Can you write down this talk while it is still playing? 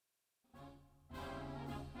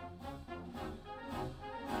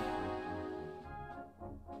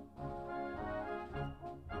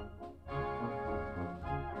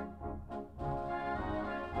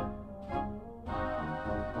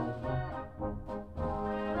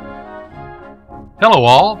Hello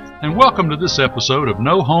all, and welcome to this episode of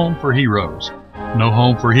No Home for Heroes. No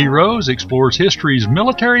Home for Heroes explores history's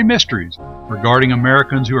military mysteries regarding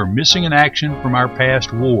Americans who are missing in action from our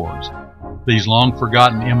past wars. These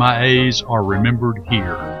long-forgotten MIAs are remembered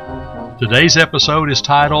here. Today's episode is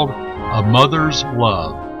titled A Mother's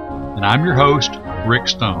Love, and I'm your host, Rick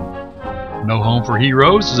Stone. No Home for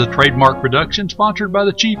Heroes is a trademark production sponsored by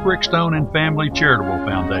the Chief Rick Stone and Family Charitable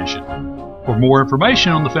Foundation. For more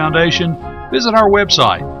information on the foundation, visit our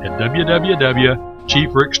website at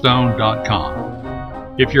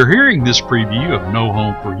www.chiefrickstone.com. If you're hearing this preview of No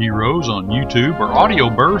Home for Heroes on YouTube or Audio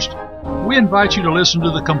Burst, we invite you to listen to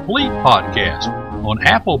the complete podcast on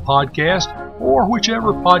Apple Podcast or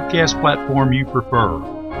whichever podcast platform you prefer,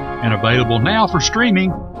 and available now for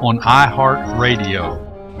streaming on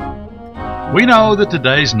iHeartRadio. We know that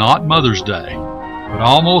today's not Mother's Day, but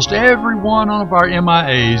almost every one of our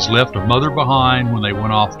MIAs left a mother behind when they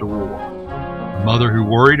went off to war. A mother who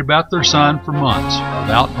worried about their son for months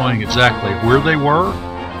without knowing exactly where they were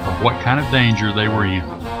or what kind of danger they were in.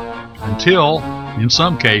 Until, in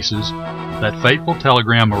some cases, that fateful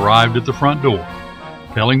telegram arrived at the front door,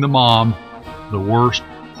 telling the mom the worst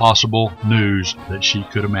possible news that she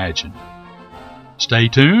could imagine. Stay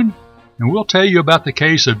tuned, and we'll tell you about the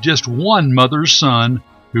case of just one mother's son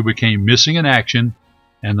who became missing in action,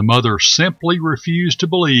 and the mother simply refused to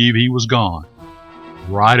believe he was gone,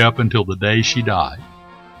 right up until the day she died.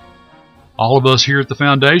 All of us here at the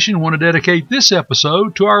Foundation want to dedicate this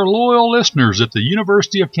episode to our loyal listeners at the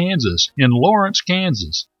University of Kansas in Lawrence,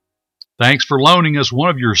 Kansas. Thanks for loaning us one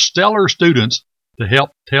of your stellar students to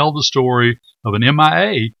help tell the story of an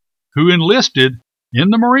MIA who enlisted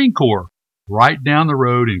in the Marine Corps right down the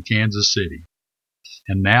road in Kansas City.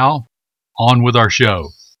 And now, on with our show.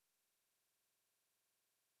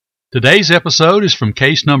 Today's episode is from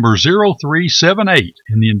case number 0378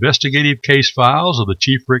 in the investigative case files of the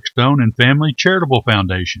Chief Rick Stone and Family Charitable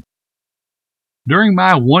Foundation. During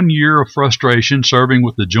my 1 year of frustration serving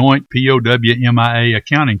with the Joint POW-MIA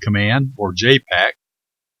Accounting Command, or JPAC,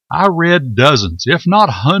 I read dozens, if not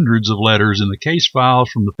hundreds, of letters in the case files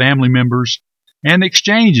from the family members and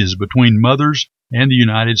exchanges between mothers and the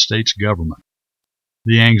United States government.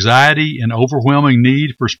 The anxiety and overwhelming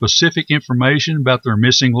need for specific information about their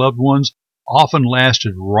missing loved ones often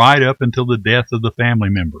lasted right up until the death of the family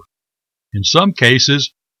member. In some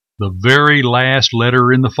cases, the very last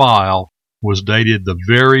letter in the file was dated the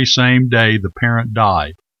very same day the parent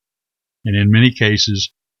died, and in many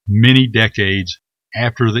cases, many decades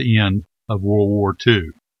after the end of World War II.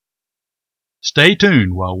 Stay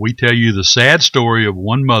tuned while we tell you the sad story of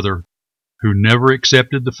one mother who never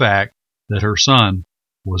accepted the fact that her son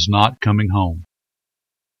was not coming home.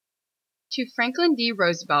 To Franklin D.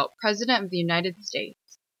 Roosevelt, President of the United States.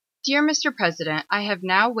 Dear Mr. President, I have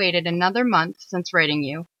now waited another month since writing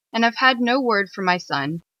you, and have had no word from my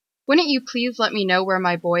son. Wouldn't you please let me know where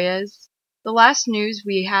my boy is? The last news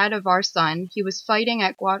we had of our son, he was fighting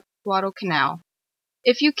at Guadalcanal.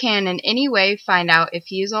 If you can in any way find out if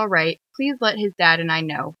he is all right, please let his dad and I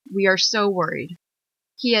know. We are so worried.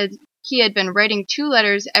 He had been writing 2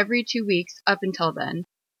 letters every 2 weeks up until then.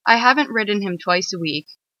 I haven't written him twice a week.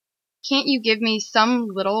 Can't you give me some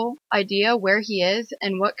little idea where he is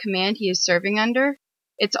and what command he is serving under?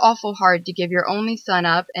 It's awful hard to give your only son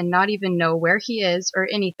up and not even know where he is or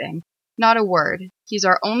anything. Not a word. He's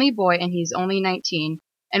our only boy and he's only 19,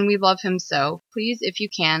 and we love him so. Please, if you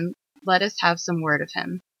can, let us have some word of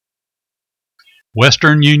him.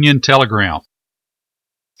 Western Union Telegram.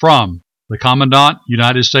 From the Commandant,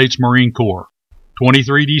 United States Marine Corps,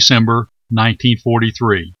 23 December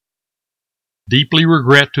 1943. Deeply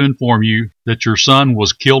regret to inform you that your son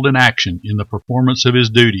was killed in action in the performance of his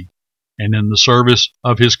duty and in the service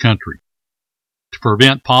of his country. To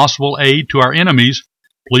prevent possible aid to our enemies,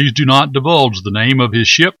 please do not divulge the name of his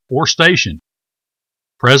ship or station.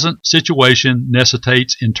 Present situation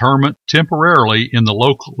necessitates interment temporarily in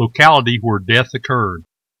the locality where death occurred,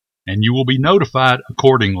 and you will be notified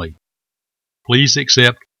accordingly. Please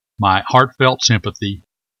accept my heartfelt sympathy.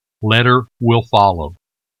 Letter will follow.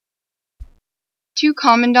 To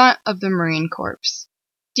Commandant of the Marine Corps.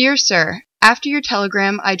 Dear Sir, after your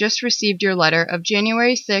telegram, I just received your letter of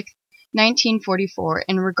January 6, 1944,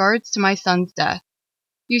 in regards to my son's death.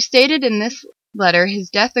 You stated in this letter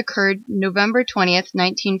his death occurred November 20th,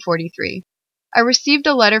 1943. I received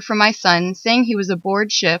a letter from my son saying he was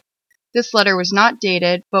aboard ship. This letter was not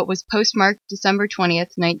dated, but was postmarked December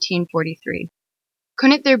 20th, 1943.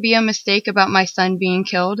 Couldn't there be a mistake about my son being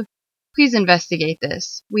killed? Please investigate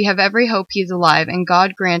this. We have every hope he's alive, and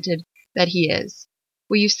God granted that he is.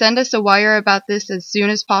 Will you send us a wire about this as soon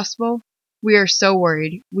as possible? We are so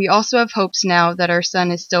worried. We also have hopes now that our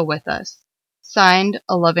son is still with us. Signed,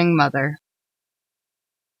 a loving mother.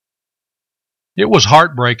 It was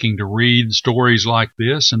heartbreaking to read stories like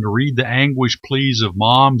this and to read the anguished pleas of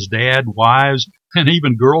moms, dad, wives, and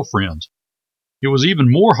even girlfriends. It was even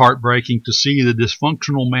more heartbreaking to see the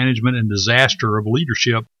dysfunctional management and disaster of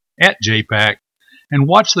leadership at JPAC and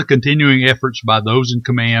watch the continuing efforts by those in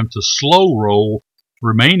command to slow roll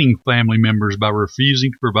remaining family members by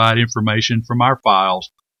refusing to provide information from our files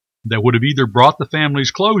that would have either brought the families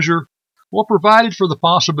closure or provided for the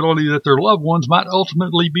possibility that their loved ones might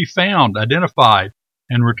ultimately be found, identified,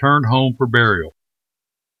 and returned home for burial.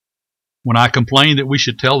 When I complained that we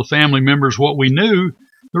should tell the family members what we knew,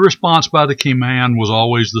 the response by the command was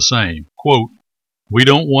always the same. Quote, "We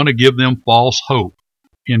don't want to give them false hope."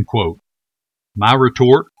 End quote. My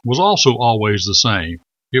retort was also always the same.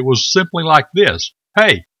 It was simply like this.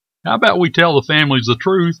 Hey, how about we tell the families the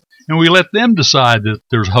truth and we let them decide that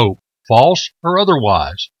there's hope, false or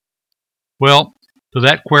otherwise? Well, to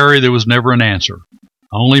that query there was never an answer.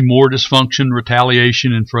 Only more dysfunction,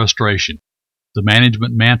 retaliation, and frustration. The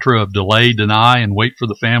management mantra of delay, deny, and wait for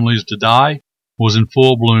the families to die was in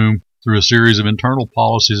full bloom through a series of internal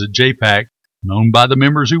policies at JPAC known by the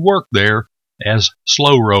members who worked there as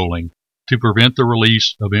slow rolling to prevent the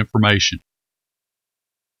release of information.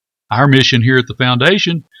 Our mission here at the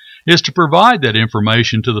Foundation is to provide that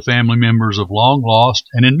information to the family members of long lost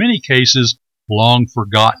and in many cases long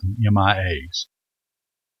forgotten MIAs.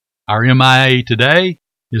 Our MIA today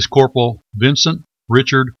is Corporal Vincent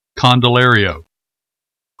Richard Candelario.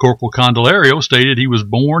 Corporal Candelario stated he was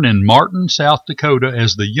born in Martin, South Dakota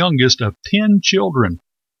as the youngest of 10 children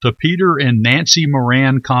to Peter and Nancy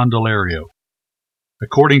Moran Candelario.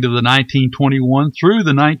 According to the 1921 through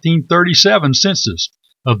the 1937 census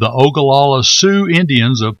of the Ogallala Sioux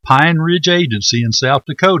Indians of Pine Ridge Agency in South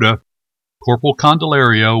Dakota, Corporal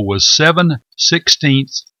Candelario was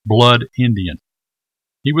 7/16 blood Indian.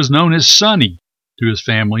 He was known as Sonny to his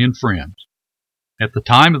family and friends. At the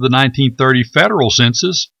time of the 1930 federal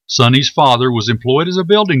census, Sonny's father was employed as a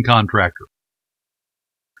building contractor.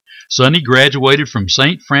 Sonny graduated from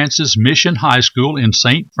St. Francis Mission High School in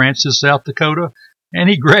St. Francis, South Dakota, and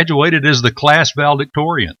he graduated as the class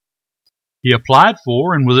valedictorian. He applied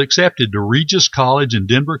for and was accepted to Regis College in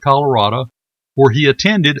Denver, Colorado, where he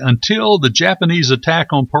attended until the Japanese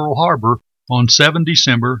attack on Pearl Harbor on 7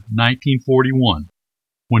 December 1941,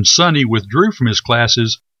 when Sonny withdrew from his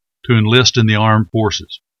classes to enlist in the armed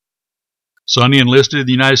forces. Sonny enlisted in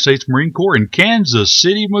the United States Marine Corps in Kansas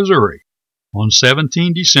City, Missouri on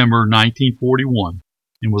 17 December 1941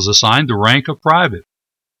 and was assigned the rank of private.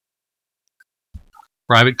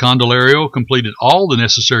 Private Candelario completed all the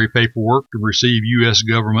necessary paperwork to receive U.S.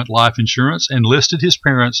 government life insurance and listed his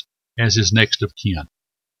parents as his next of kin.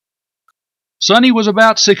 Sonny was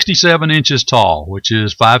about 67 inches tall, which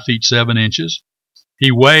is 5 feet 7 inches.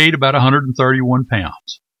 He weighed about 131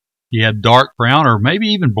 pounds. He had dark brown or maybe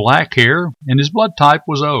even black hair, and his blood type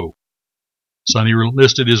was O. Sonny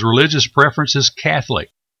listed his religious preference as Catholic.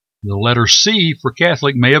 The letter C for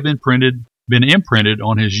Catholic may have been imprinted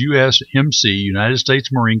on his USMC, United States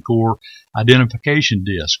Marine Corps, identification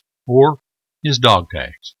disc, or his dog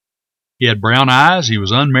tags. He had brown eyes, he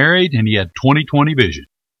was unmarried, and he had 20/20 vision.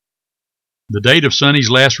 The date of Sonny's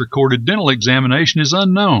last recorded dental examination is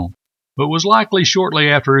unknown, but was likely shortly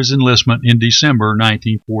after his enlistment in December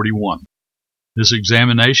 1941. This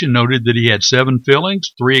examination noted that he had 7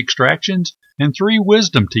 fillings, 3 extractions, and 3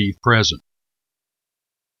 wisdom teeth present.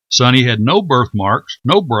 Sonny had no birthmarks,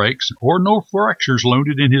 no breaks, or no fractures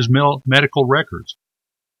noted in his medical records.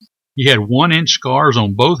 He had 1-inch scars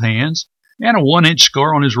on both hands and a 1-inch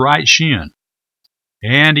scar on his right shin.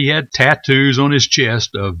 And he had tattoos on his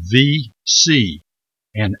chest of VC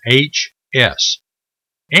and HS.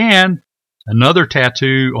 And another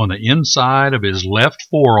tattoo on the inside of his left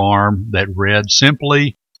forearm that read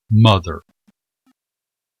simply, Mother.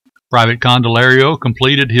 Private Candelario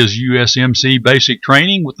completed his USMC basic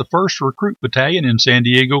training with the 1st Recruit Battalion in San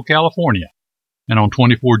Diego, California, and on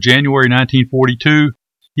 24 January 1942,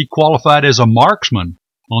 he qualified as a marksman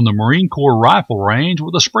on the Marine Corps rifle range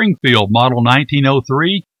with a Springfield Model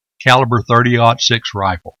 1903 caliber .30-06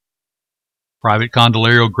 rifle. Private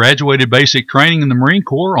Candelario graduated basic training in the Marine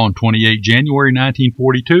Corps on 28 January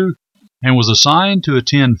 1942 and was assigned to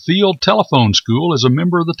attend field telephone school as a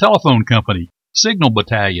member of the telephone company, Signal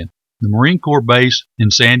Battalion, the Marine Corps base in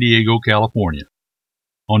San Diego, California.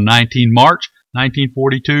 On 19 March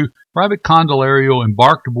 1942, Private Candelario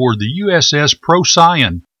embarked aboard the USS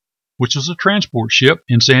Procyon, which was a transport ship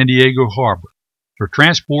in San Diego Harbor, for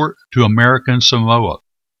transport to American Samoa.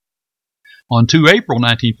 On 2 April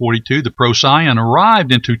 1942, the Procyon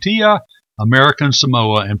arrived in Tutia, American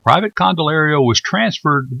Samoa, and Private Candelario was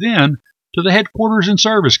transferred then to the Headquarters and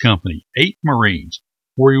Service Company, 8th Marines,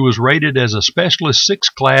 where he was rated as a Specialist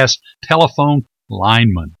 6th Class telephone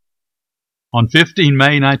lineman. On 15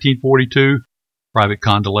 May 1942, Private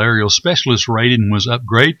Candelario's Specialist rating was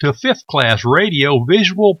upgraded to a 5th Class radio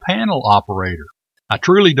visual panel operator. I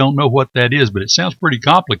truly don't know what that is, but it sounds pretty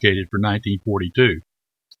complicated for 1942.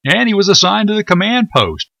 And he was assigned to the command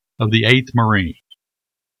post of the 8th Marines.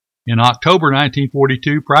 In October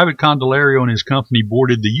 1942, Private Candelario and his company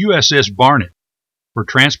boarded the USS Barnett for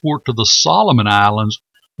transport to the Solomon Islands,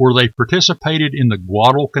 where they participated in the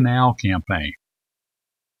Guadalcanal campaign.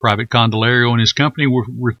 Private Candelario and his company were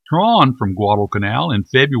withdrawn from Guadalcanal in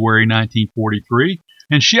February 1943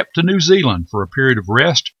 and shipped to New Zealand for a period of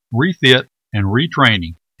rest, refit, and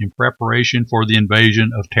retraining in preparation for the invasion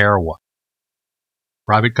of Tarawa.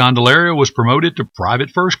 Private Candelario was promoted to Private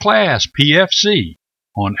First Class, PFC,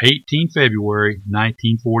 on 18 February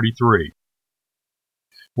 1943.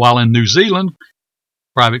 While in New Zealand,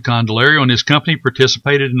 Private Candelario and his company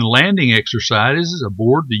participated in the landing exercises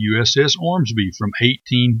aboard the USS Ormsby from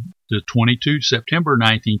 18 to 22 September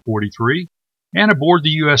 1943 and aboard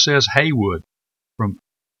the USS Haywood from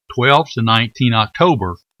 12 to 19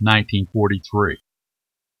 October 1943.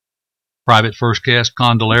 Private First Class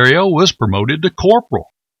Candelario was promoted to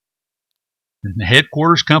corporal. And the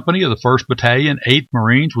headquarters company of the 1st Battalion, 8th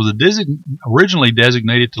Marines, was originally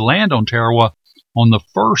designated to land on Tarawa on the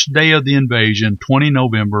first day of the invasion, 20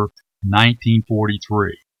 November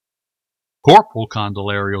 1943. Corporal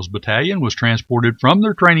Candelario's battalion was transported from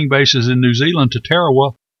their training bases in New Zealand to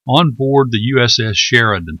Tarawa on board the USS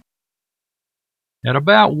Sheridan. At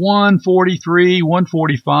about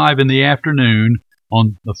 1:45 in the afternoon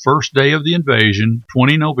on the first day of the invasion,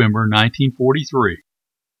 20 November 1943,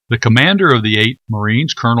 the commander of the 8th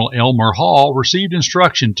Marines, Colonel Elmer Hall, received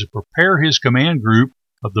instruction to prepare his command group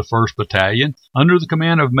of the 1st Battalion, under the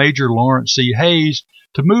command of Major Lawrence C. Hayes,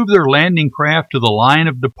 to move their landing craft to the line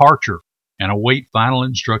of departure and await final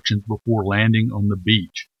instructions before landing on the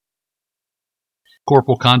beach.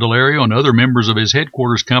 Corporal Candelario and other members of his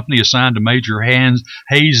headquarters company assigned to Major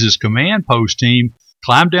Hayes' command post team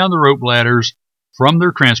climbed down the rope ladders from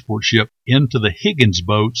their transport ship into the Higgins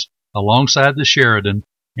boats alongside the Sheridan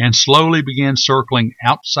and slowly began circling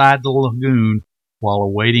outside the lagoon while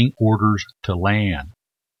awaiting orders to land.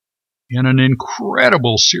 In an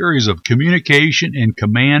incredible series of communication and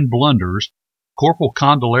command blunders, Corporal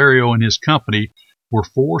Candelario and his company were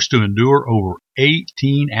forced to endure over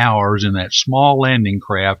 18 hours in that small landing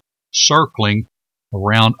craft circling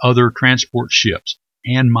around other transport ships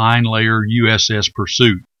and mine layer USS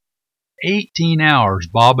Pursuit. 18 hours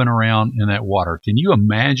bobbing around in that water. Can you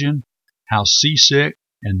imagine how seasick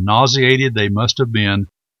and nauseated they must have been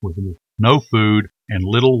with no food and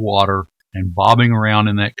little water and bobbing around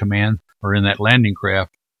in that command or in that landing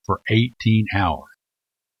craft for 18 hours.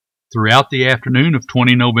 Throughout the afternoon of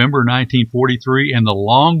 20 November 1943 and the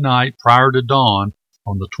long night prior to dawn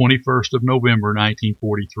on the 21st of November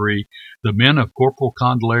 1943, the men of Corporal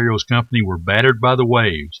Candelario's company were battered by the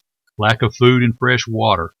waves, lack of food and fresh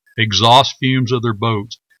water, exhaust fumes of their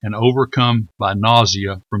boats, and overcome by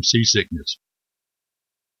nausea from seasickness.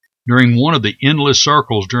 During one of the endless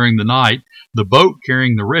circles during the night, the boat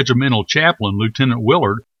carrying the regimental chaplain, Lieutenant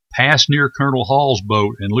Willard, passed near Colonel Hall's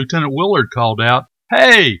boat, and Lieutenant Willard called out,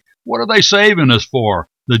 "Hey, what are they saving us for?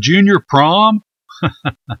 The junior prom?"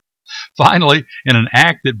 Finally, in an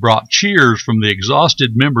act that brought cheers from the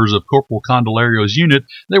exhausted members of Corporal Candelario's unit,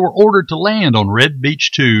 they were ordered to land on Red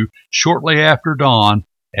Beach 2 shortly after dawn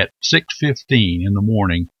at 6:15 in the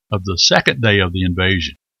morning of the second day of the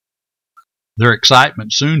invasion. Their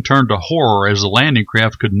excitement soon turned to horror as the landing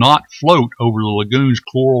craft could not float over the lagoon's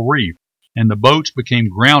coral reef, and the boats became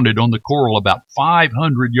grounded on the coral about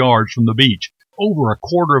 500 yards from the beach, over a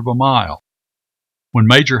quarter of a mile. When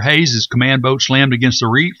Major Hayes' command boat slammed against the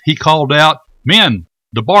reef, he called out, "Men,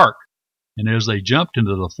 debark!" And as they jumped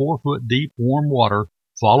into the 4-foot deep warm water,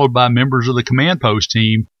 followed by members of the command post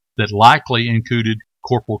team that likely included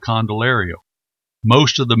Corporal Candelario,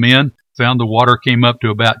 most of the men found the water came up to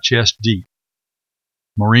about chest deep.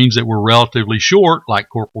 Marines that were relatively short, like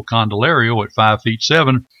Corporal Candelario at 5 feet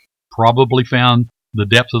 7, probably found the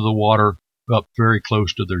depth of the water up very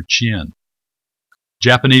close to their chin.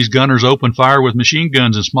 Japanese gunners opened fire with machine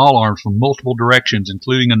guns and small arms from multiple directions,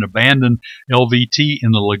 including an abandoned LVT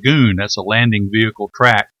in the lagoon. That's a landing vehicle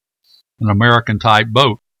track, an American-type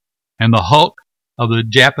boat. And the hulk of the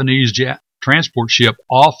Japanese transport ship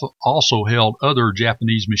also held other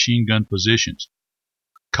Japanese machine gun positions.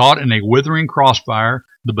 Caught in a withering crossfire,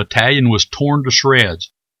 the battalion was torn to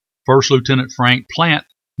shreds. First Lieutenant Frank Plant,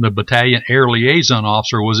 the battalion air liaison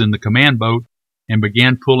officer, was in the command boat and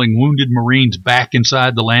began pulling wounded Marines back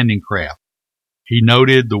inside the landing craft. He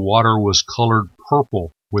noted the water was colored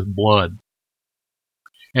purple with blood.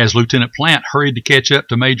 As Lieutenant Plant hurried to catch up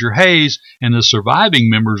to Major Hayes and the surviving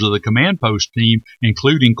members of the command post team,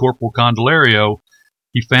 including Corporal Candelario,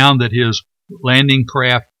 he found that his landing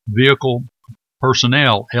craft vehicle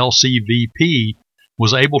personnel, LCVP,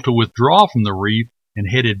 was able to withdraw from the reef and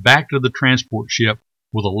headed back to the transport ship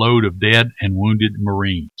with a load of dead and wounded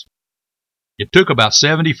Marines. It took about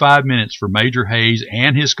 75 minutes for Major Hayes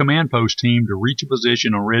and his command post team to reach a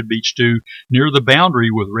position on Red Beach 2 near the boundary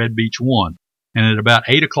with Red Beach 1, and at about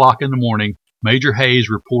 8 o'clock in the morning, Major Hayes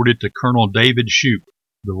reported to Colonel David Shoup,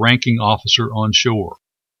 the ranking officer on shore.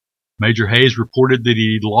 Major Hayes reported that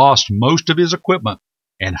he had lost most of his equipment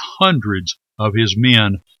and hundreds of his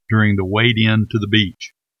men during the wade-in to the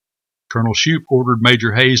beach. Colonel Shoup ordered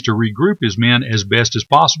Major Hayes to regroup his men as best as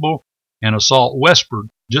possible and assault westward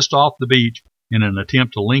just off the beach in an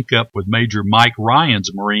attempt to link up with Major Mike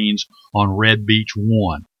Ryan's Marines on Red Beach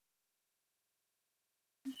 1.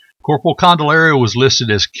 Corporal Candelario was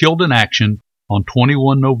listed as killed in action on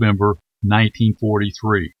 21 November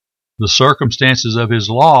 1943. The circumstances of his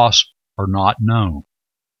loss are not known.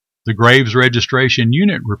 The Graves Registration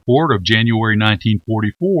Unit report of January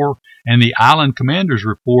 1944 and the Island Commander's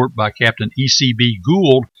report by Captain E.C.B.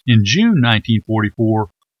 Gould in June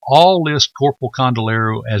 1944 all list Corporal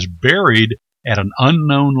Candelario as buried at an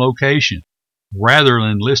unknown location, rather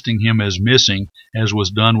than listing him as missing, as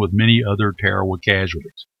was done with many other Tarawa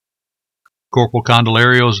casualties. Corporal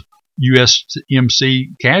Candelario's USMC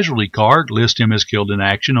casualty card lists him as killed in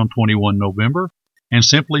action on 21 November and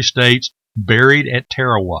simply states buried at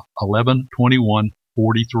Tarawa,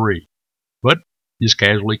 11/21/43. But his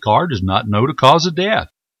casualty card does not note a cause of death.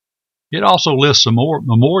 It also lists a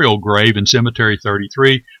memorial grave in Cemetery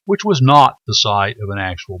 33, which was not the site of an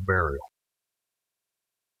actual burial.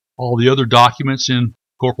 All the other documents in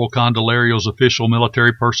Corporal Candelario's official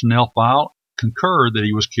military personnel file concur that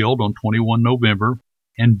he was killed on 21 November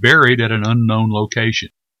and buried at an unknown location.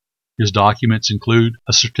 His documents include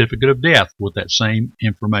a certificate of death with that same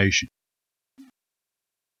information.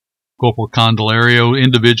 Corporal Candelario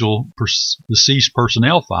individual deceased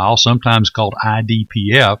personnel file, sometimes called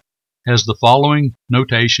IDPF, has the following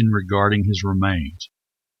notation regarding his remains.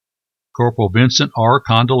 Corporal Vincent R.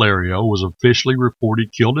 Candelario was officially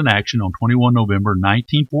reported killed in action on 21 November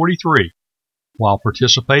 1943 while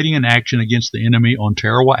participating in action against the enemy on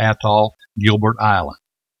Tarawa Atoll, Gilbert Island.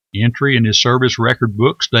 Entry in his service record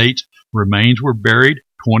book states remains were buried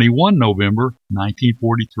 21 November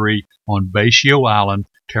 1943 on Batio Island,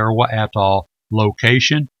 Tarawa Atoll,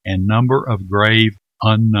 location and number of grave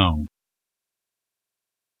unknown.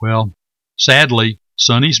 Well, sadly,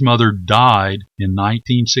 Sonny's mother died in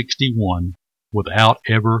 1961 without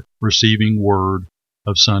ever receiving word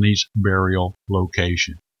of Sonny's burial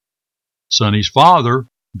location. Sonny's father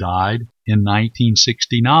died in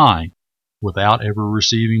 1969 without ever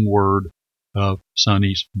receiving word of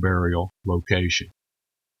Sonny's burial location.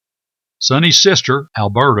 Sonny's sister,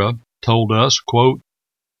 Alberta, told us, quote,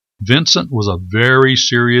 Vincent was a very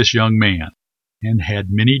serious young man and had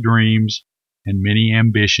many dreams and many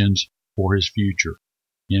ambitions for his future,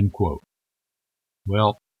 end quote.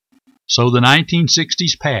 Well, so the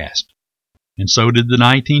 1960s passed, and so did the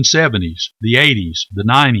 1970s, the 80s, the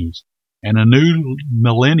 90s, and a new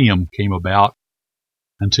millennium came about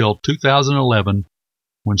until 2011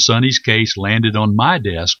 when Sonny's case landed on my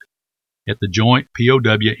desk at the Joint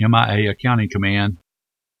POW-MIA Accounting Command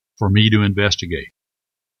for me to investigate.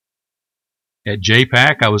 At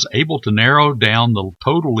JPAC, I was able to narrow down the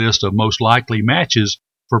total list of most likely matches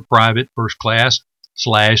for Private First Class /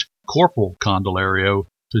 Corporal Candelario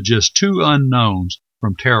to just 2 unknowns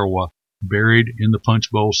from Tarawa buried in the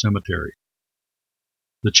Punch Bowl Cemetery.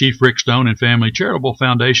 The Chief Rick Stone and Family Charitable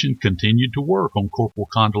Foundation continued to work on Corporal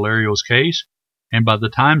Candelario's case, and by the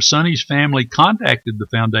time Sonny's family contacted the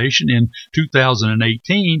foundation in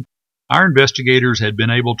 2018, our investigators had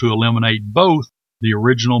been able to eliminate both the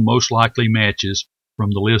original most likely matches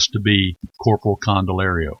from the list to be Corporal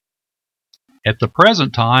Candelario. At the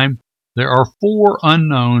present time, there are 4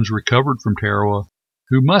 unknowns recovered from Tarawa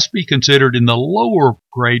who must be considered in the lower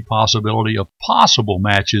grade possibility of possible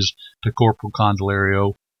matches to Corporal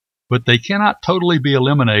Candelario, but they cannot totally be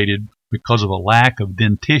eliminated because of a lack of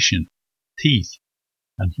dentition, teeth,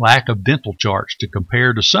 and lack of dental charts to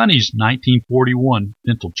compare to Sonny's 1941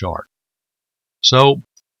 dental chart. So,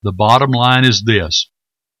 the bottom line is this.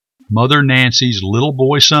 Mother Nancy's little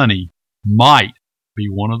boy Sonny might be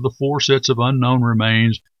one of the 4 sets of unknown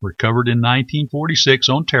remains recovered in 1946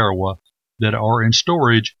 on Tarawa that are in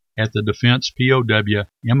storage at the Defense POW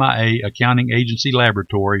MIA Accounting Agency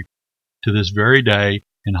Laboratory to this very day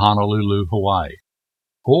in Honolulu, Hawaii.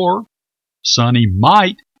 Or Sonny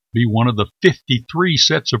might be one of the 53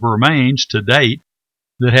 sets of remains to date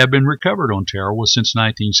that have been recovered on Tarawa since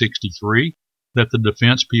 1963 that the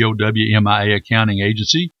Defense POW MIA Accounting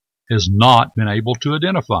Agency has not been able to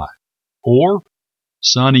identify. Or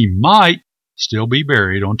Sonny might still be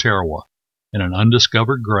buried on Tarawa in an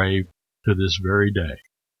undiscovered grave to this very day.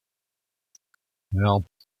 Well,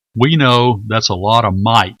 we know that's a lot of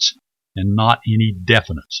mights and not any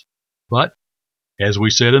definites. But, as we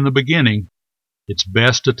said in the beginning, it's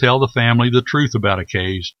best to tell the family the truth about a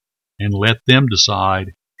case and let them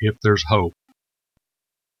decide if there's hope.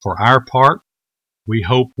 For our part, we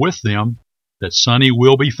hope with them that Sonny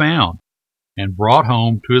will be found and brought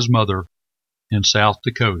home to his mother in South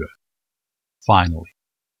Dakota, finally.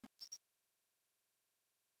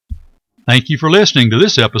 Thank you for listening to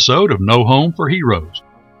this episode of No Home for Heroes.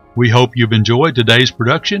 We hope you've enjoyed today's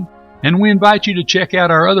production, and we invite you to check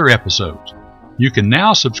out our other episodes. You can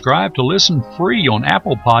now subscribe to listen free on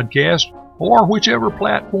Apple Podcasts or whichever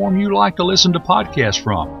platform you like to listen to podcasts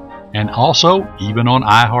from, and also even on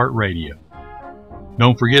iHeartRadio.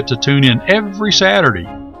 Don't forget to tune in every Saturday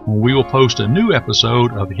when we will post a new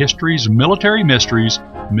episode of History's Military Mysteries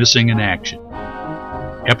Missing in Action.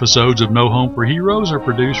 Episodes of No Home for Heroes are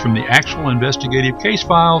produced from the actual investigative case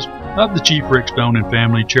files of the Chief Rick Stone and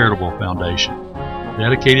Family Charitable Foundation,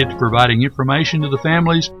 dedicated to providing information to the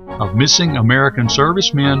families of missing American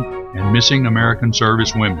servicemen and missing American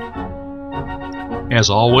servicewomen. As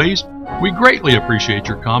always, we greatly appreciate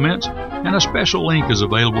your comments, and a special link is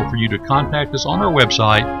available for you to contact us on our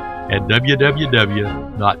website at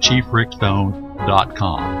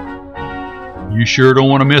www.chiefrickstone.com. You sure don't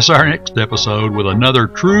want to miss our next episode with another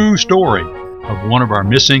true story of one of our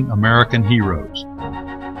missing American heroes.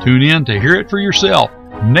 Tune in to hear it for yourself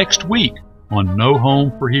next week on No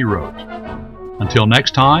Home for Heroes. Until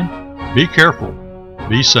next time, be careful,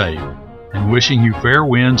 be safe, and wishing you fair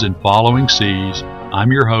winds and following seas,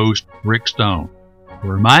 I'm your host, Rick Stone,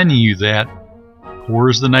 reminding you that poor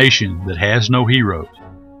is the nation that has no heroes,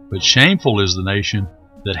 but shameful is the nation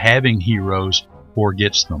that having heroes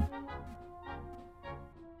forgets them.